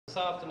This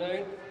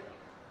afternoon.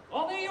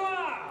 Oh, there you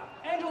are,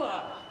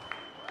 Angela.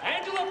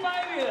 Angela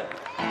Fabian.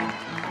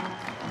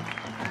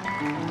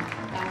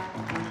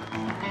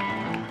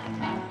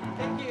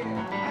 Thank you.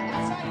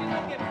 That's how you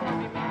look it for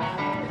me.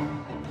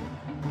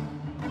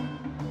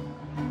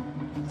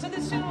 So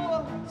this tune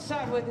we'll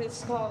start with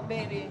is called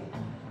Baby,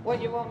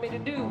 What You Want Me to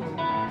Do.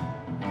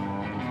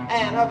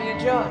 And hope you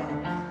enjoy.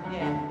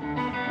 Yeah.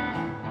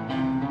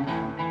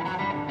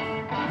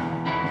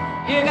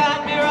 You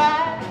got me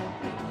right.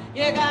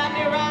 You got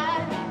me right.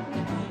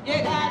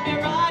 You got me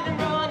right and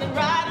running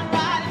right and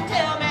right and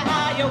tell me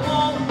how you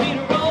want me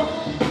to roll.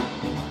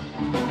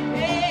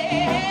 Yeah,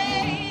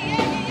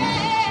 yeah,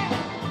 yeah.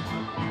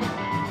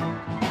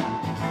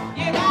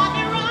 You got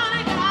me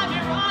running,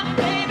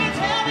 baby.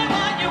 Tell me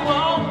what you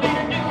want me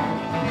to do.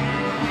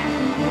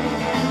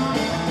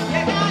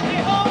 You got me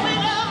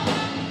going up,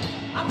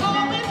 I'm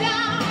going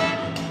down.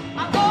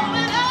 I'm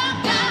going up,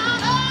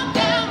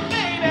 down,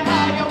 baby.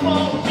 How you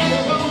want me to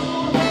roll?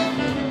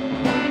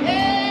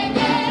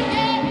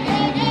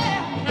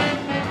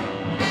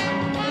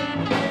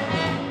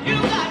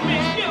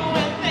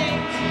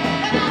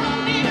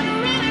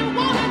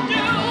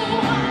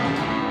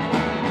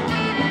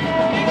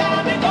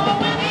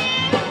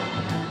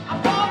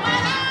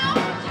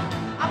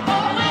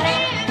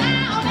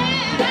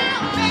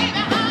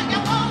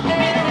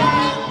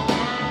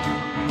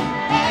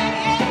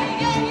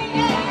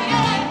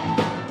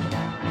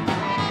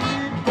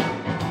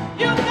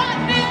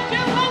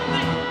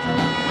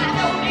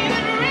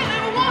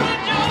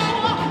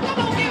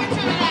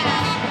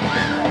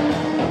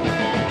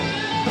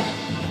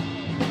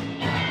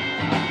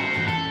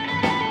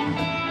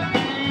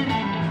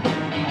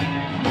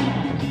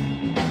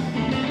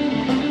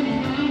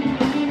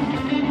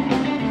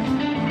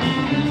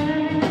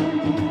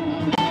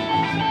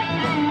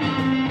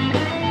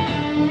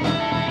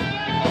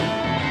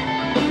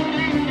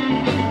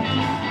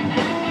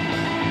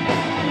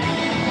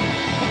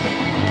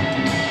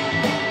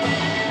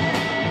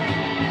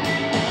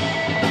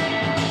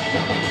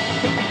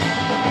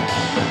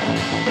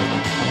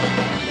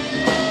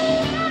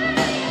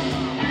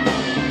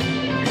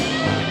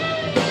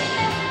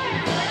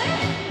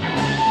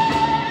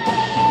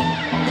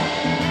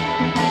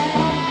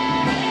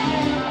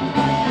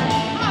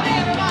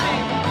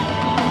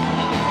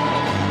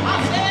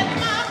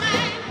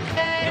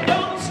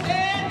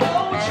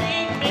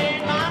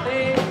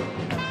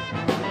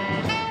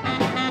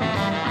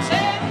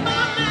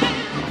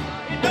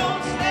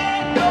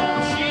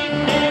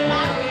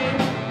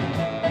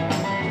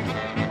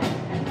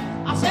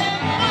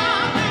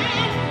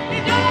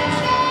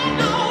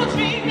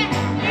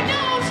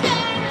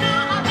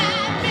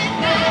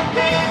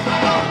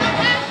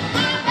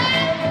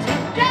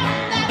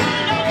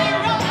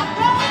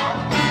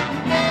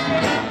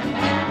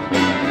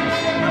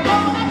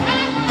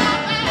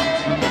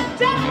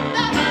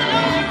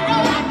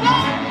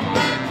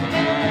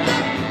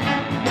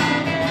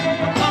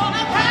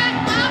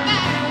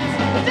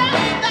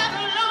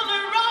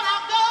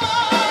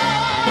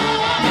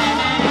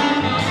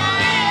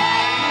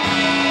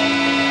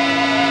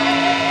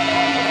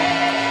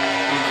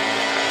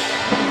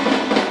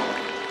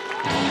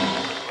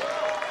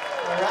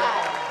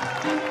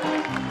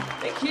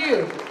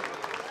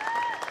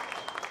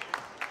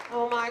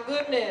 Oh my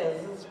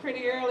goodness, it's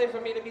pretty early for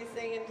me to be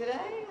singing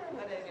today,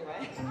 but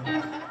anyway.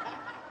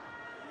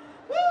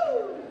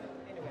 Woo!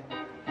 Anyway,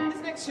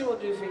 this next tune we'll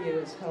do for you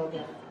is called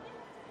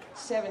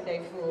 7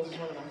 Day Fools. It's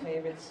one of my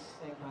favorites,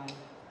 sang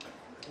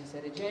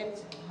by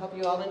James. Hope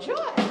you all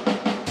enjoy.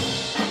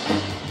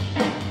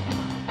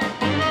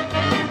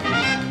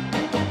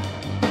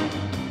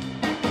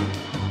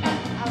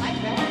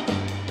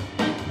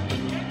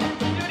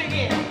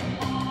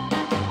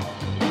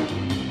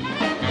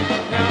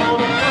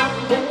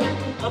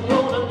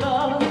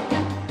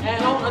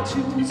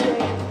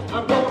 Tuesday,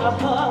 I'm gonna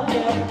hug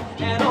you,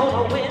 and on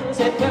a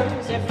Wednesday,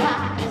 Thursday,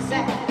 Friday,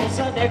 Saturday,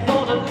 Sunday,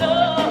 gonna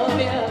love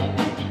you.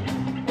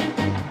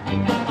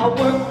 I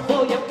work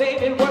for you,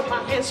 baby, work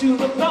my hands to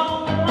the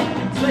bone,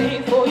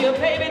 slave for you,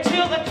 baby,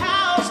 till the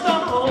cows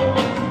come home.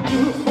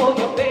 Do for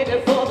you,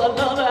 baby, for the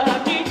love that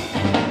I need.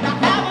 Now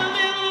have a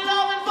little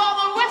loving for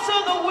the rest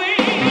of the week.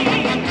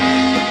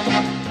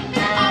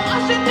 I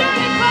wash your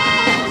dirty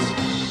clothes,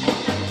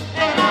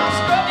 and I'll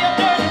scrub your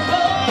dirty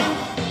clothes.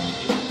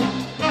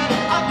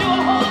 I'll do a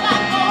whole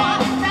lot more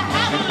to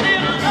have a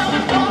little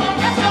loving for the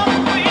rest of the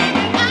week.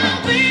 I'll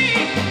be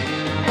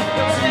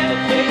your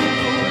 7-day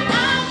fool.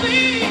 I'll be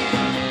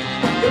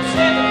your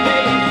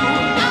 7-day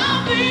fool.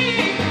 I'll be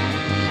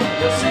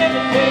your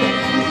 7-day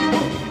fool.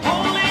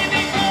 Only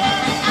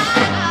because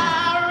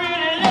I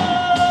really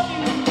love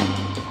you.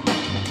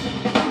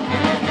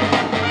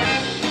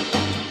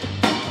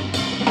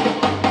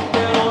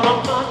 And on a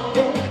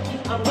Monday,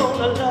 I'm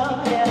gonna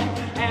love you.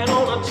 And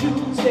on a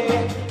Tuesday,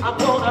 I'm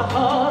gonna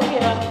hug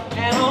you.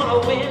 And on a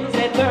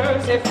Wednesday,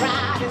 Thursday,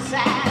 Friday,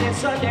 Saturday,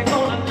 Sunday,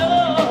 gonna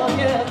love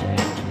you.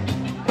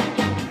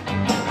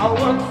 I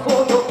work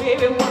for you,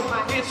 baby, work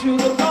my hands to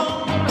the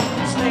bone.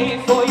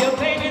 Slave for you,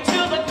 baby,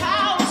 till the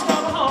cows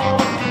come home.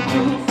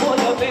 Do for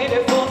you, baby.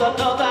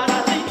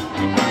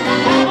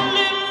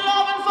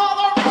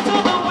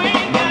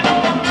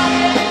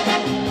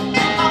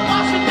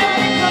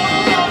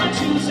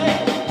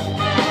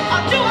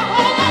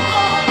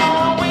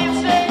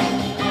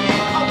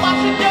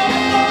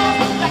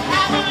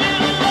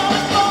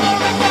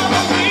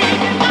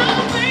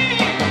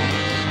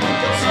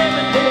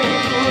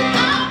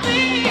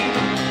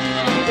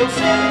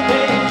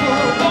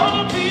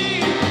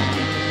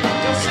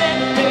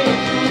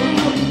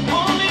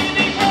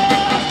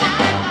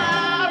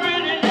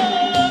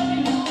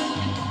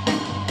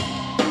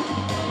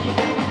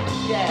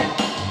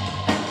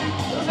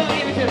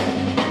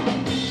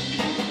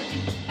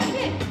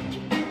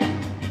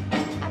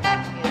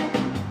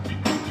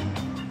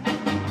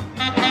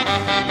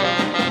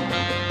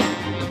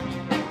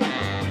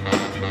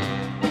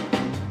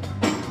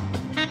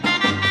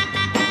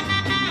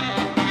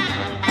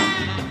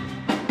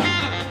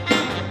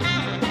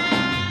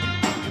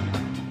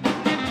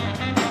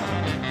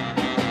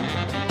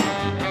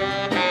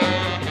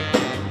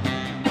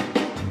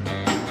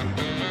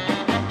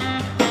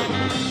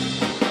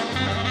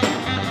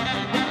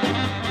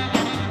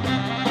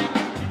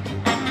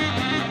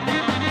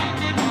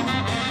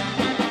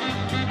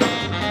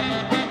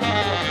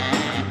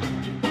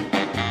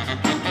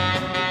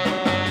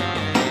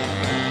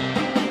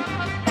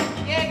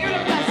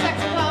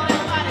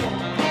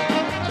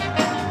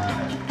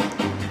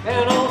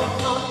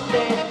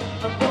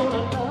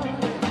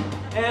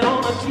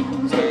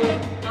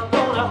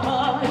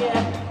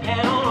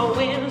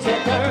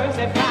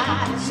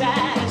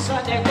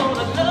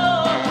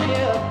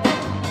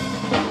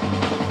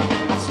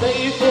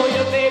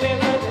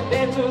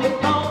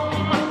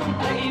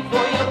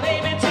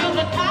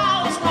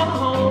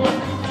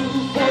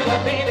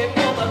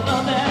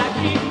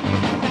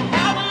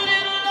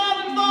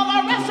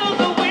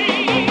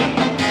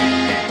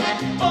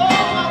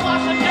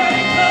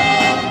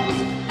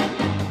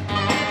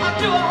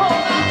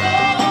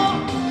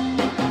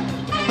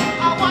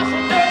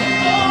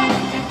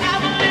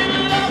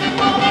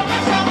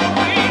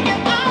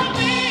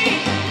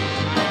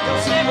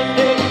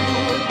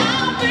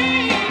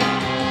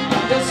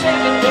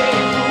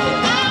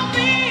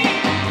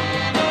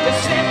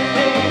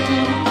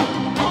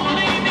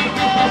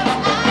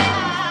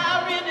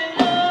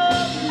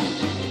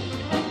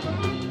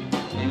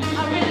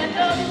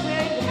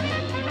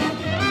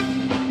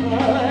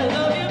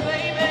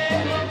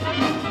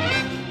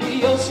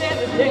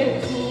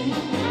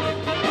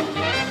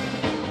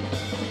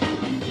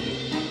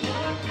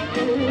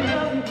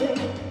 day.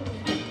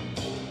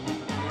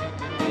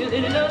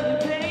 Really love you,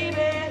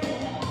 baby.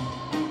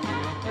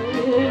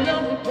 Really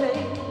love you,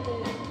 baby.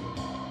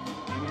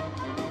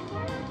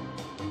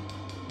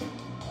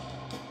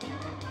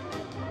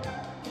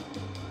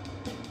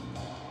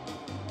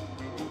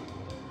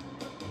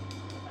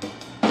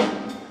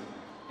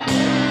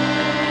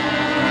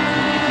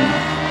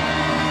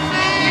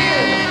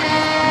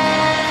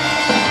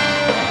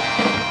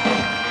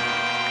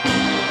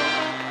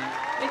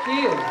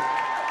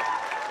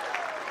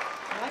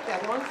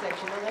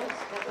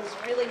 That was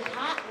really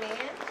hot,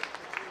 man.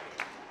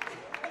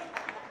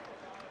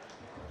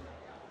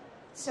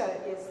 So,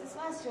 yes, this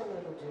last tune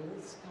that we'll do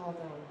is called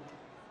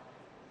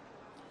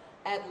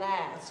At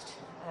Last.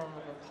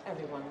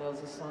 Everyone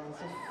knows this song.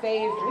 It's a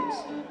favorite.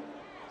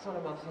 It's one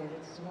of my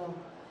favorites as well.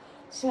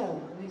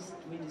 So,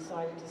 we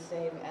decided to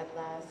save At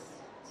Last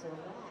till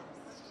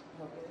last.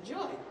 Hope you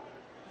enjoy.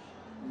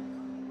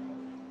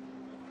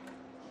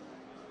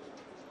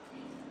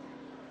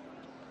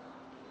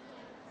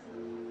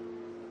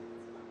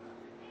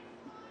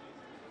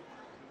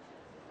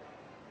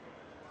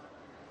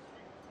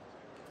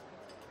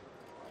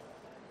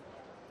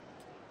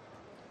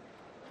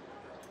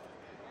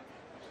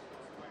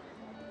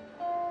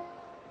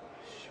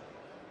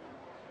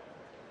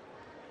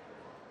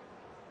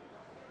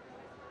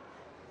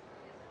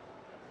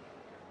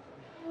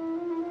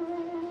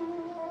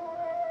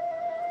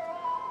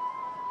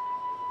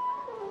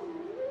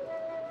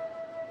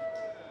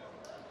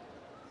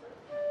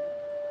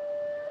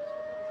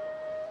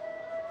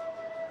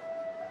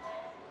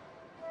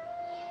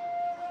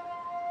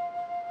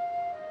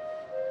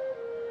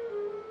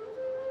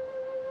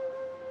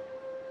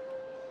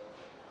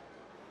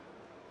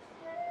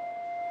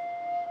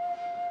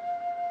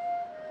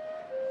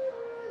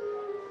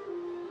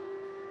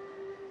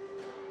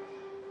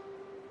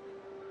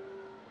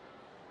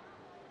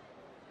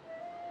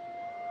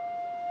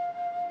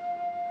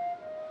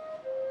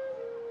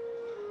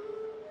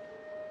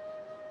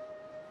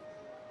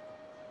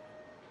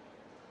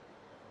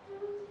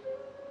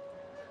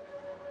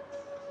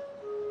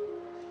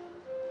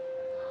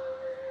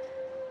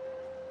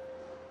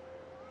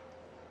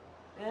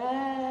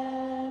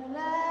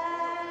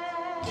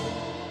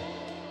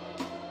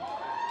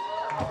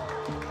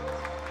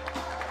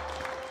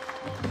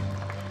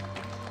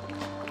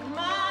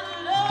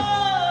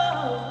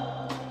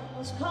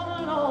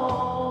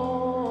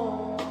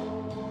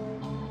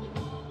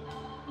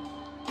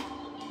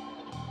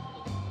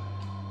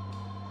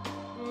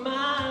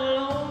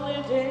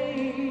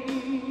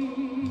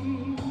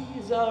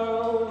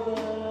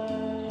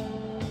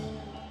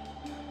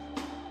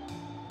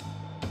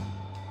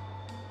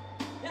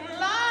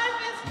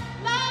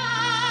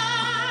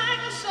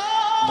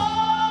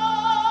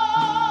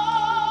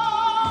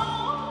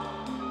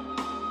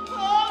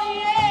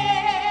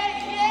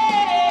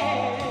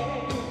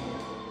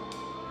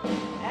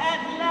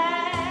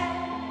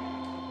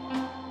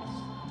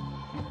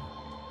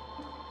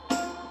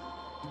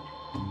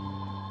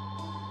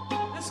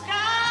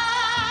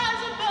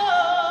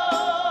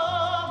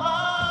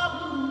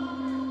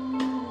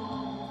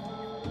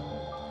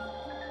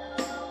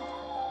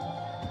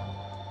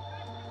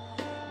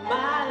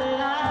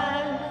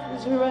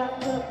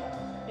 Wrapped up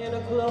in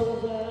a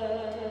clover.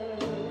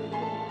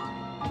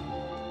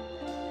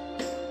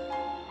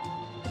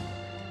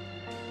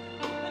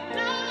 The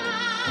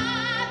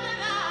night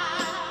that I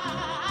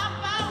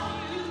found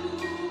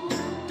you,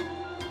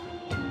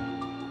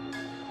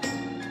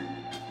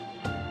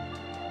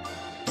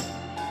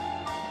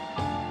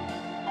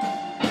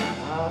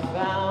 I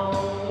found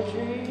a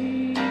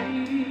tree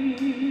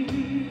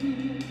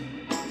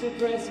to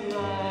press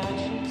my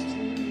cheeks to.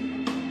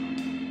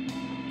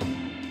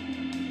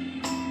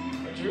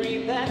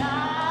 Dream that I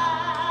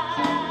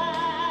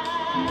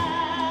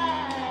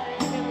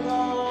can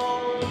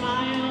call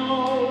my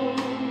own.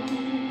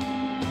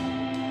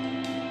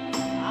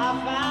 I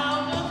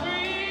found a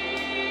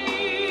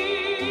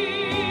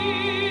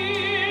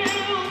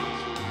thrill,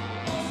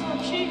 some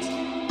cheeks,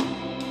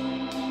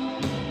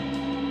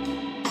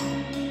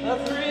 a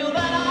thrill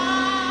that I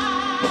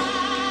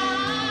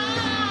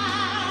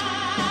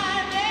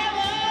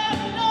never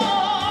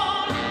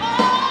known. Oh,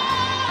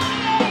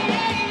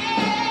 yeah,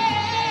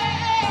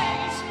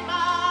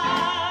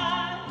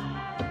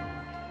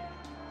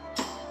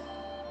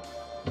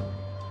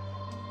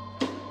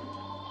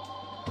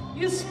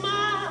 you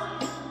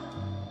smiled,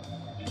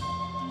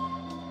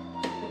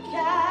 the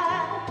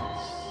cat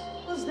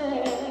was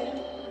there,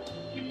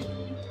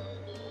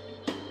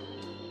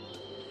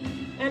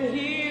 and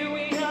here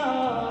we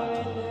are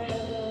in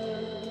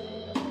heaven.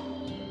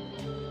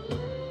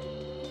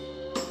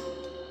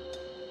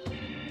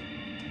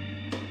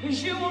 'Cause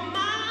you were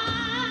mine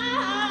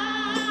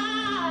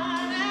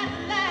at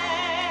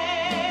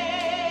last.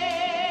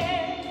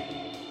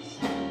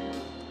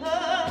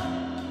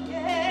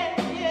 Yeah,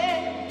 yeah,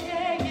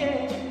 yeah,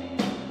 yeah.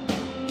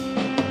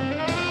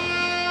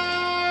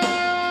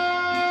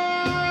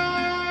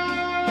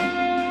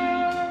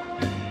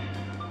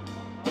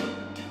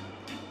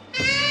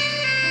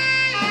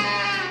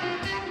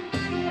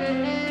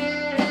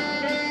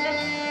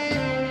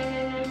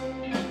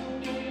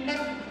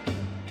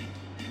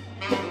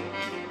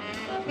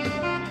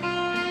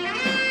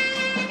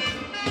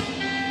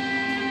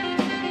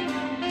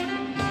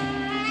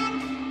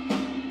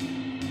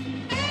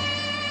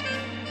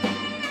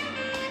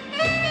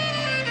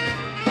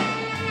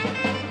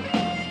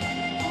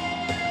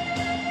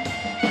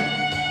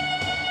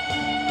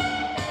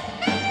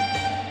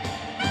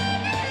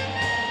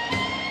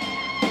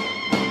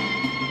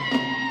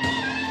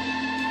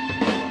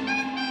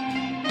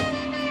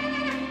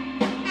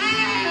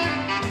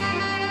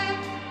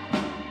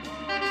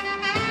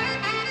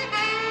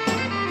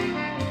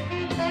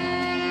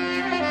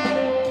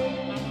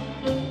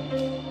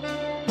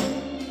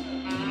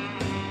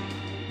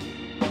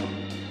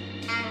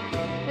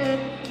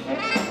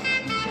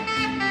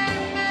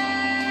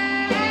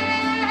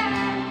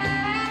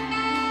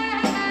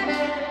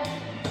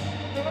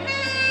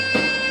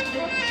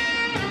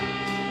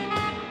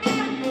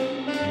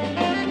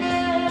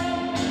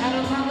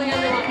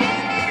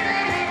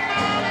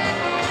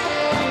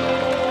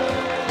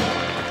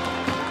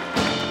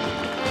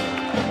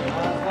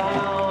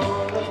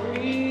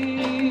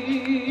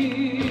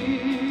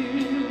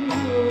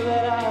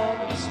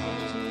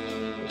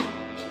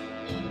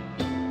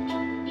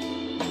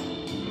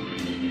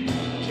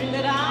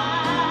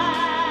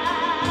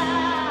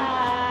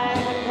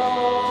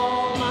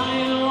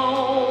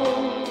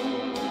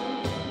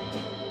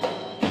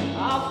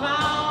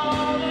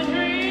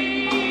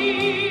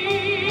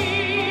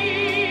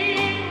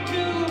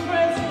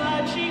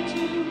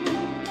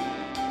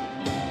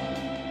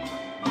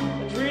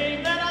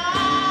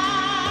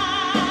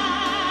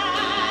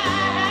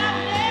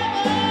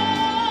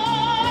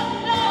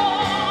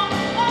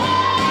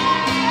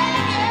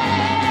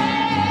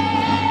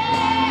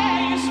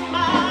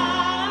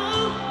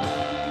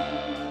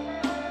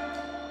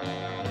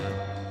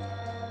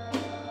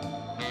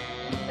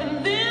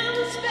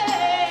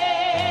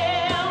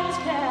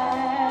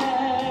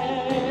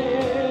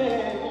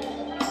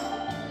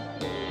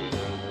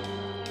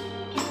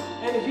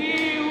 and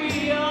here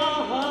we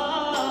are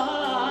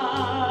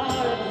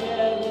in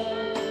heaven.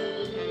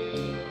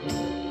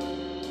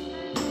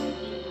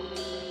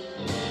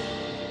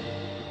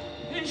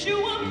 And you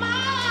were mine.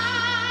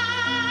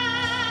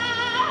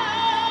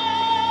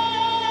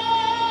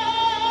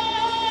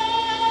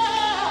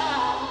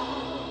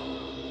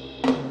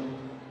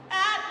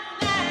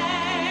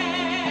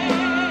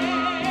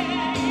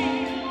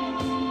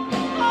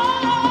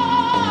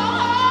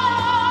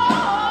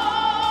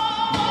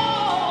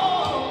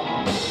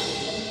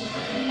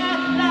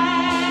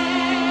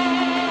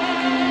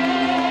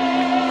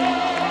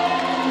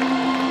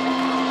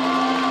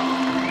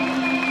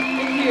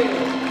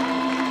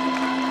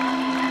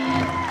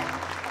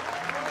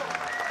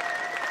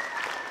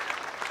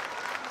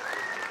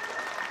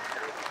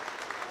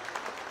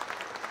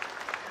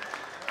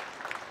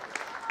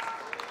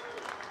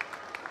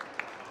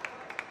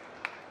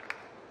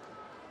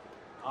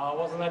 Oh,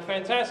 wasn't that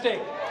fantastic?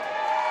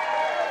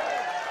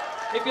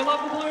 If you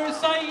love the blues,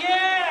 say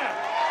yeah!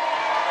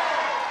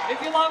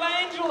 If you love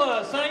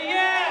Angela, say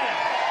yeah!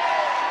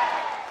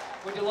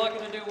 Would you like her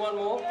to do one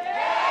more?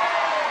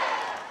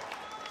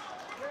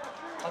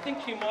 I think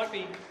she might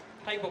be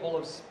capable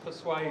of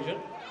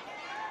persuasion.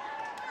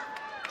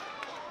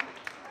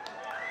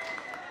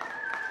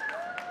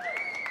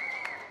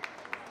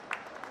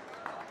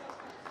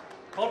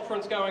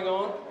 Conference going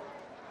on.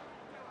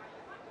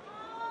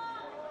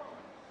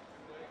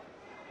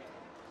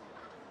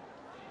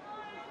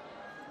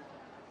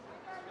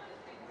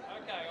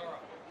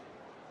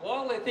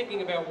 While they're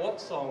thinking about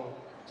what song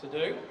to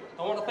do,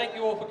 I want to thank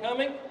you all for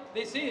coming.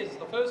 This is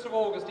the 1st of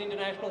August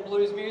International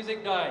Blues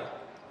Music Day.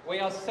 We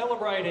are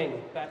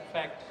celebrating that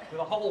fact with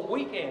a whole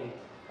weekend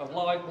of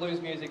live blues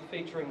music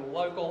featuring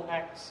local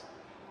acts.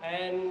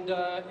 And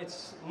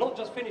it's not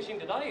just finishing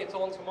today, it's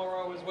on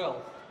tomorrow as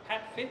well.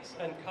 Pat Fitz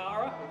and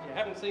Cara, if you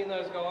haven't seen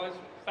those guys,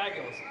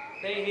 fabulous.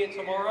 They're here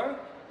tomorrow,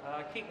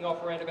 kicking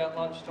off around about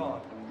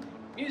lunchtime.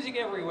 Music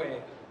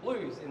everywhere,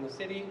 blues in the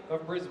city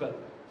of Brisbane.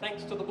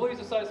 Thanks to the Blues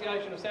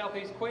Association of South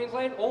East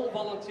Queensland, all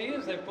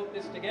volunteers, they've put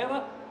this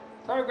together.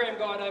 Program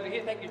guide over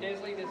here, thank you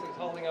Desley, Desley's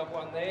holding up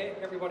one there.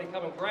 Everybody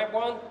come and grab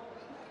one.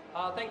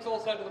 Thanks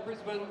also to the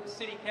Brisbane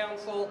City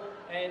Council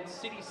and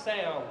City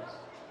Sounds.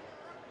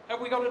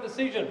 Have we got a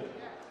decision?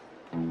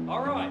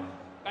 All right,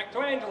 back to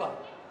Angela.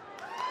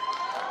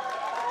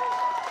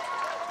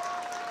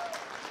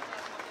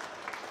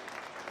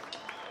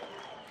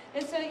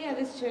 And so, yeah,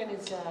 this tune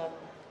is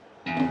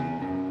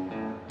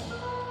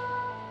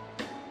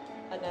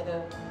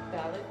another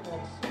ballad, but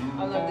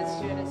I love this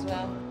tune as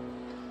well.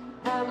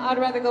 I'd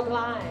rather go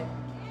blind.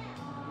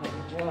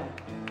 Enjoy.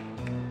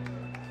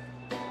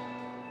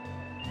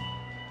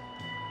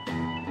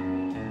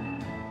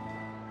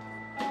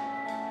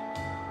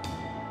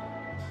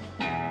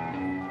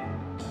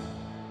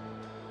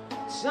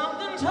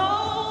 Something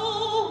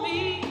told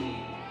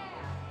me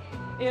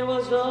it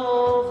was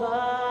over,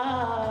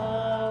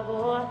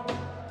 boy.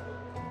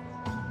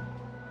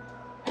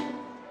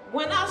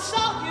 When I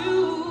saw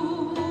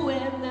you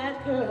and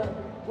that girl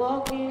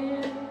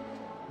walking,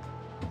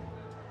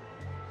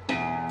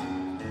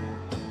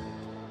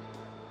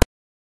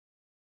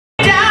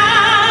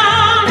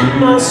 down in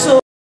my soul.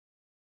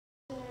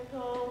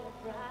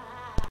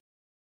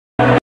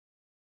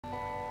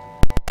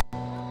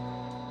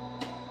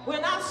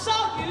 When I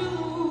saw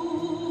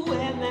you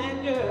and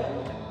that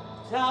girl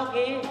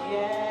talking,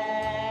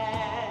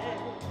 yeah.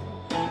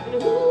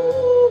 And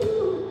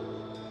ooh,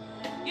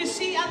 you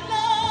see, I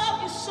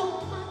love you so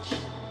much,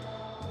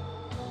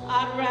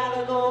 I'd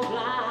rather go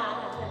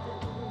blind,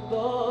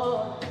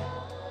 boy,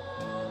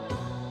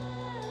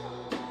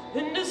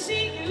 than to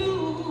see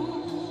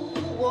you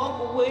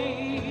walk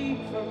away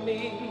from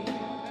me.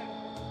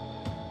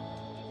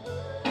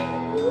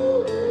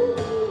 Ooh,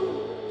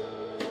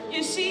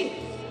 you see,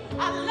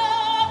 I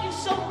love you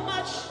so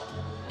much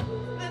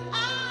that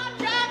I'd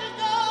rather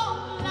go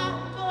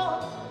blind,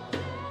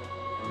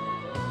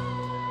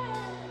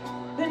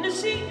 than to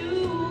see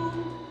you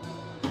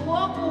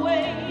walk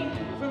away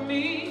from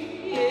me.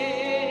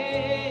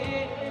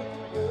 Yeah.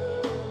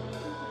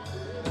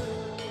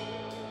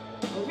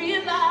 I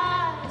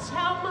realized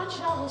how much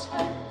I was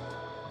hurt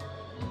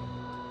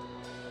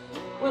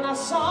when I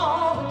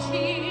saw the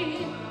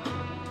tears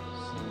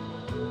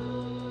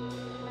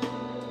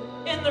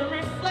in the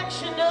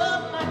reflection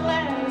of my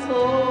glass.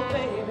 Oh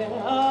baby, baby,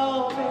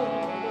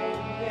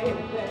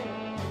 baby.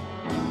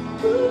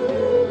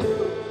 Ooh.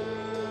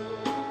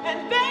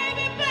 And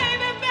baby,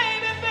 baby,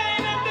 baby,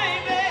 baby,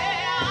 baby,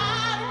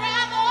 I'd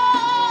rather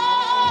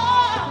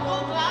go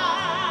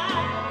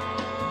blind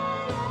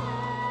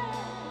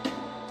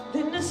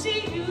than to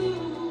see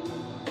you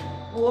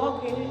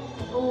walking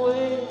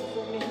away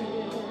from me.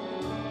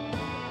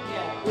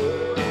 Yeah.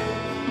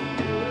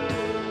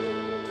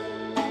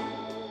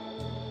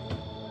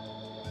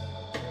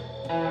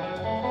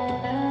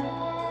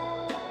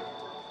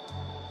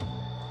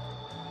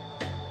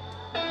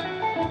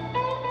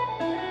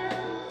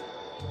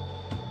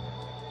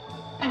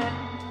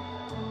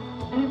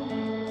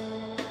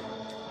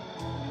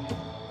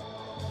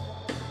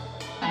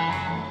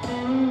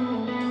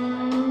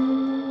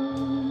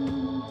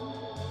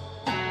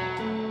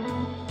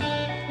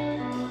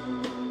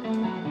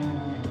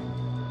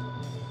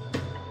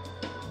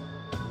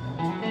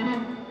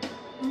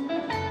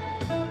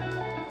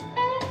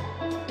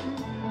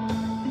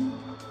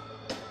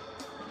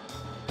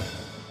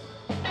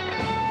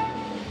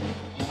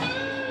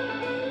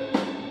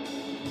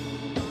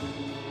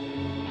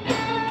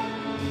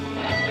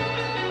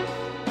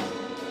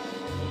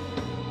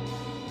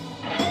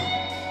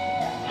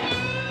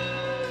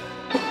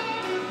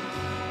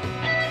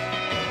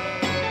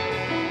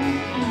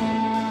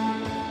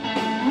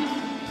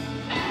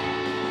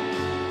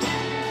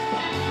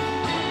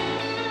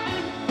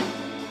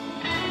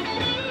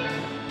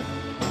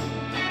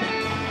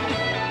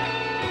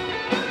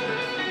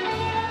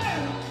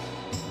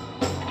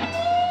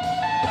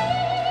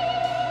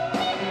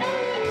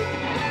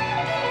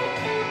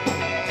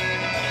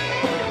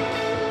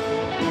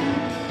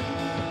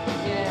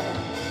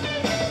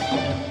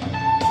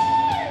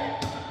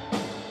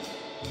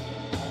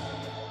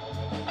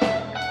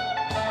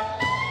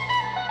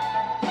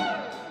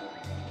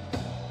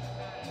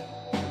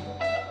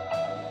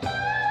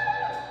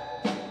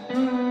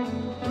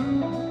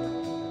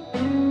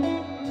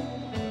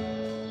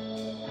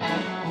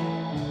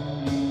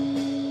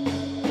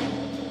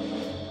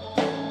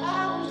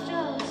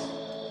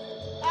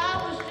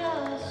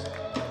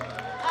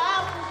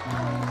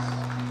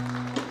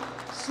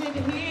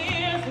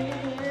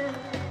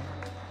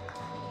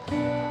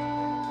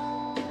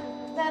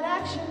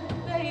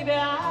 baby,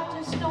 I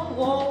just don't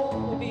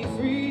want to be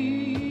free.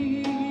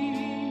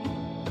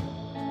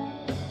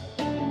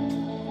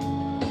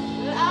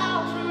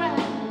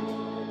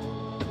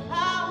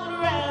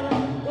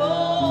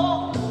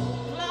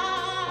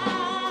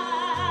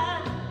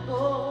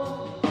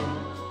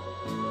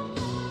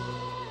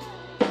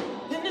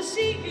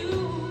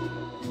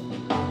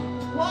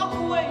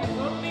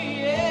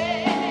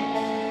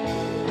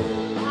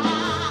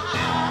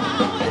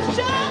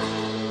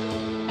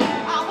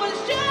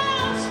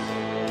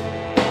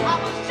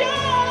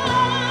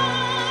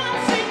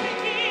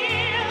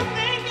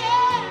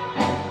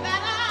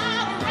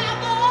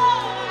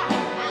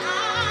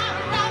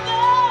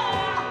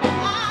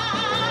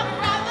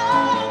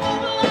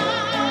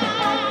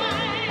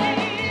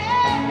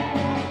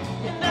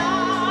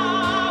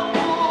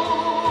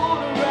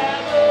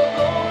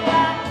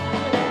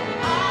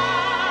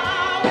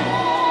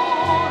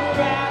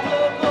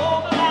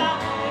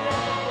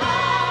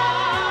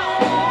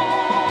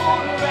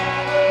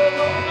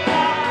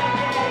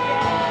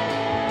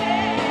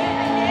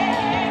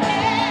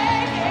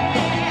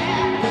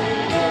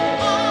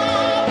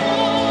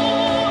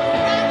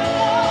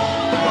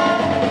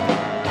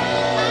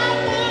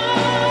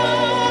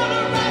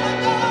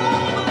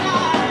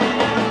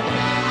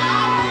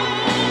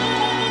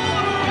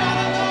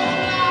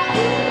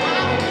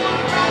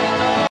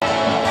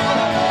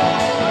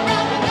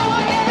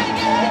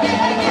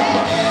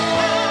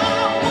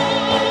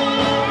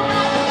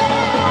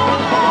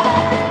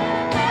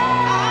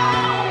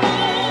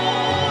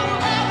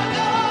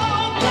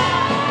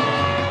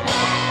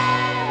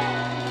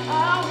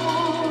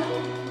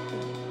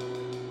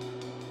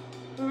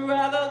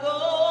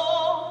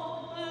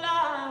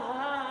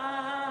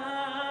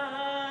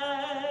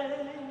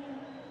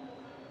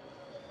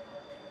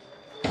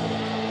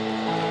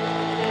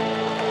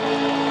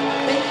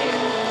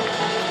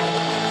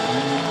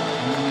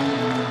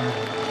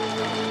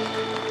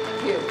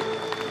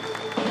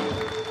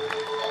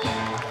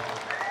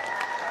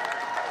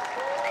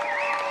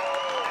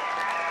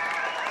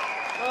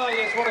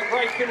 What a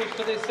great finish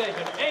to this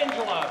session.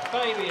 Angela,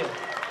 Fabian.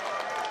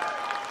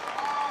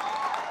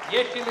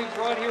 Yes, she lives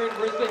right here in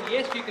Brisbane.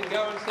 Yes, you can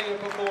go and see her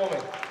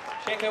performing.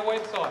 Check her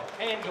website,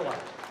 Angela,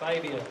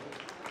 Fabian.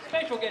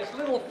 Special guest,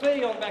 Little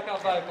Fee on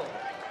backup vocals.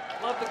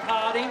 Love the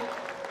carding.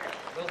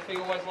 Little Fee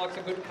always likes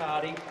a good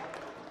carding.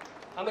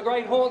 And the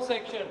great horn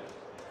section,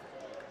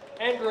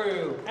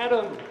 Andrew,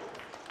 Adam,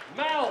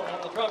 Mal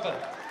on the trumpet.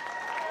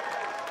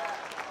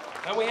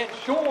 And we had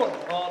Shaun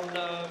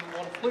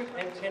on flute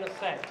and tenor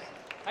sax.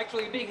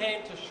 Actually, a big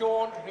hand to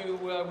Shaun, who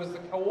was the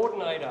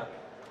coordinator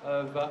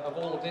of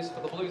all of this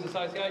for the Blues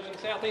Association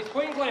South East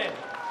Queensland.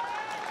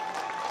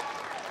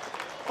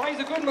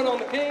 Fraser Goodman on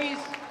the keys,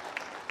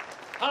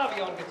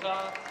 Harvey on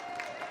guitar,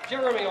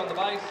 Jeremy on the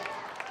bass,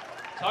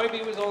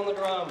 Toby was on the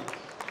drums.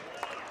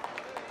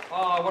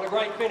 Oh, what a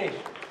great finish.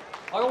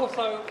 I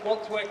also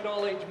want to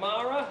acknowledge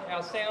Mara,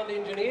 our sound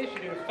engineer. She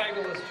did a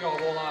fabulous job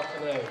all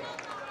afternoon.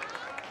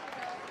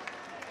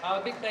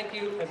 A big thank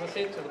you, as I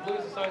said, to the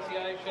Blues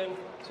Association,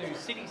 to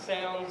City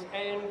Sounds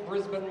and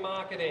Brisbane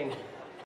Marketing.